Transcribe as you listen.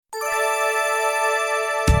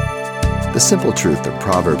simple truth of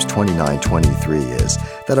Proverbs 29:23 is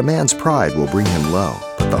that a man's pride will bring him low,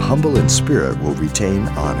 but the humble in spirit will retain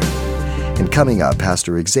honor. And coming up,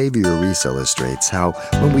 Pastor Xavier Reese illustrates how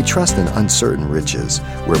when we trust in uncertain riches,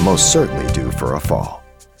 we're most certainly due for a fall.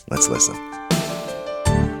 Let's listen.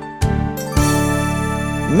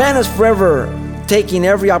 Man is forever taking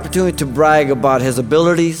every opportunity to brag about his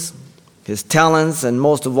abilities, his talents, and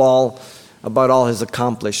most of all, about all his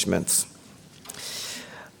accomplishments.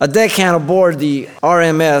 A deckhand aboard the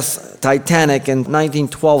RMS Titanic in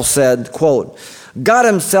 1912 said, quote, "God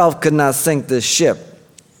himself could not sink this ship.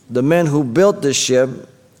 The men who built this ship,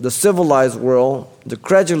 the civilized world, the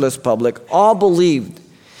credulous public, all believed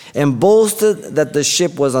and boasted that the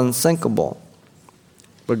ship was unsinkable.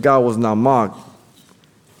 But God was not mocked.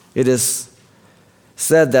 It is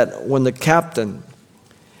said that when the captain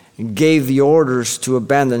gave the orders to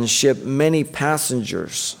abandon ship, many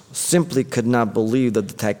passengers simply could not believe that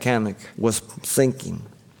the Titanic was sinking,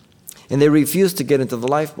 and they refused to get into the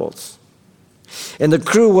lifeboats. And the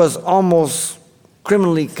crew was almost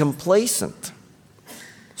criminally complacent.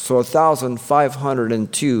 So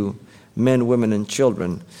 1,502 men, women, and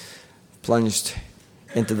children plunged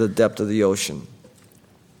into the depth of the ocean."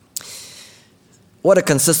 What a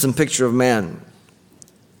consistent picture of man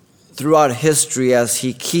throughout history as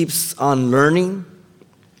he keeps on learning,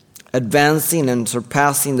 advancing, and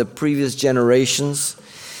surpassing the previous generations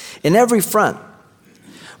in every front,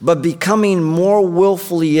 but becoming more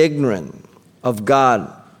willfully ignorant of God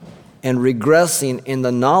and regressing in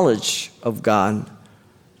the knowledge of God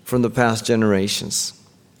from the past generations.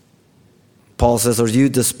 Paul says, "Or you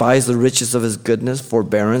despise the riches of his goodness,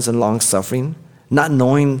 forbearance, and long-suffering, not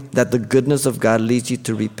knowing that the goodness of God leads you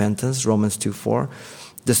to repentance," Romans 2:4.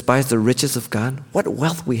 Despise the riches of God. What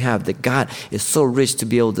wealth we have that God is so rich to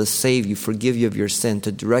be able to save you, forgive you of your sin,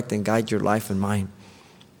 to direct and guide your life and mine.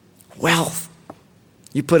 Wealth.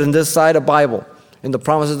 You put in this side a Bible, in the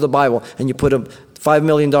promises of the Bible, and you put $5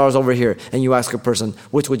 million over here, and you ask a person,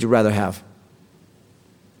 which would you rather have?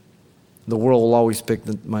 The world will always pick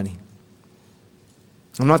the money.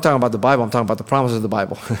 I'm not talking about the Bible, I'm talking about the promises of the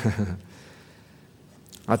Bible.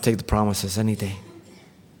 I'll take the promises any day.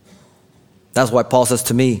 That's why Paul says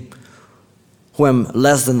to me, who am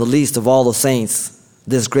less than the least of all the saints,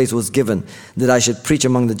 this grace was given, that I should preach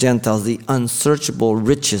among the Gentiles the unsearchable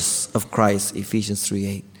riches of Christ, Ephesians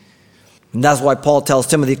 3:8. And that's why Paul tells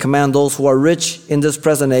Timothy, command those who are rich in this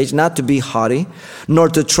present age not to be haughty, nor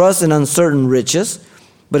to trust in uncertain riches,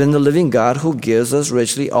 but in the living God who gives us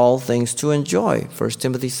richly all things to enjoy. 1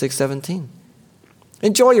 Timothy 6:17.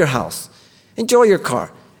 Enjoy your house. Enjoy your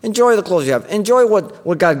car. Enjoy the clothes you have. Enjoy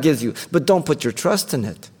what God gives you. But don't put your trust in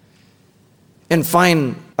it. And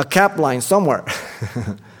find a cap line somewhere.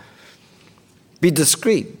 Be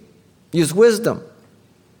discreet. Use wisdom.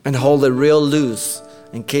 And hold it real loose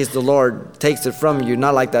in case the Lord takes it from you.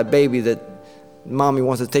 Not like that baby that mommy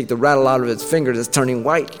wants to take the rattle out of its fingers that's turning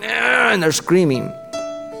white. And they're screaming.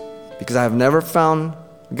 Because I have never found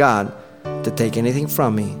God to take anything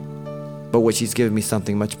from me, but which He's given me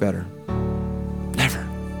something much better. Never.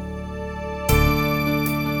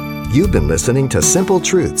 You've been listening to Simple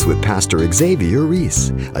Truths with Pastor Xavier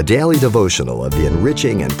Reese, a daily devotional of the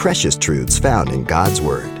enriching and precious truths found in God's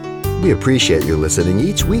Word. We appreciate you listening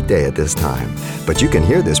each weekday at this time, but you can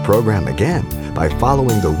hear this program again by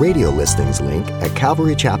following the radio listings link at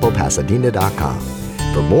CalvaryChapelPasadena.com.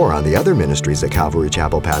 For more on the other ministries at Calvary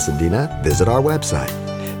Chapel Pasadena, visit our website.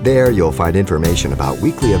 There you'll find information about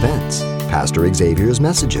weekly events, Pastor Xavier's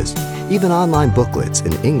messages, even online booklets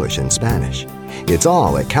in English and Spanish. It's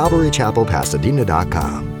all at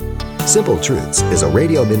CalvaryChapelPasadena.com. Simple Truths is a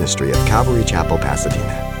radio ministry of Calvary Chapel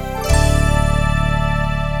Pasadena.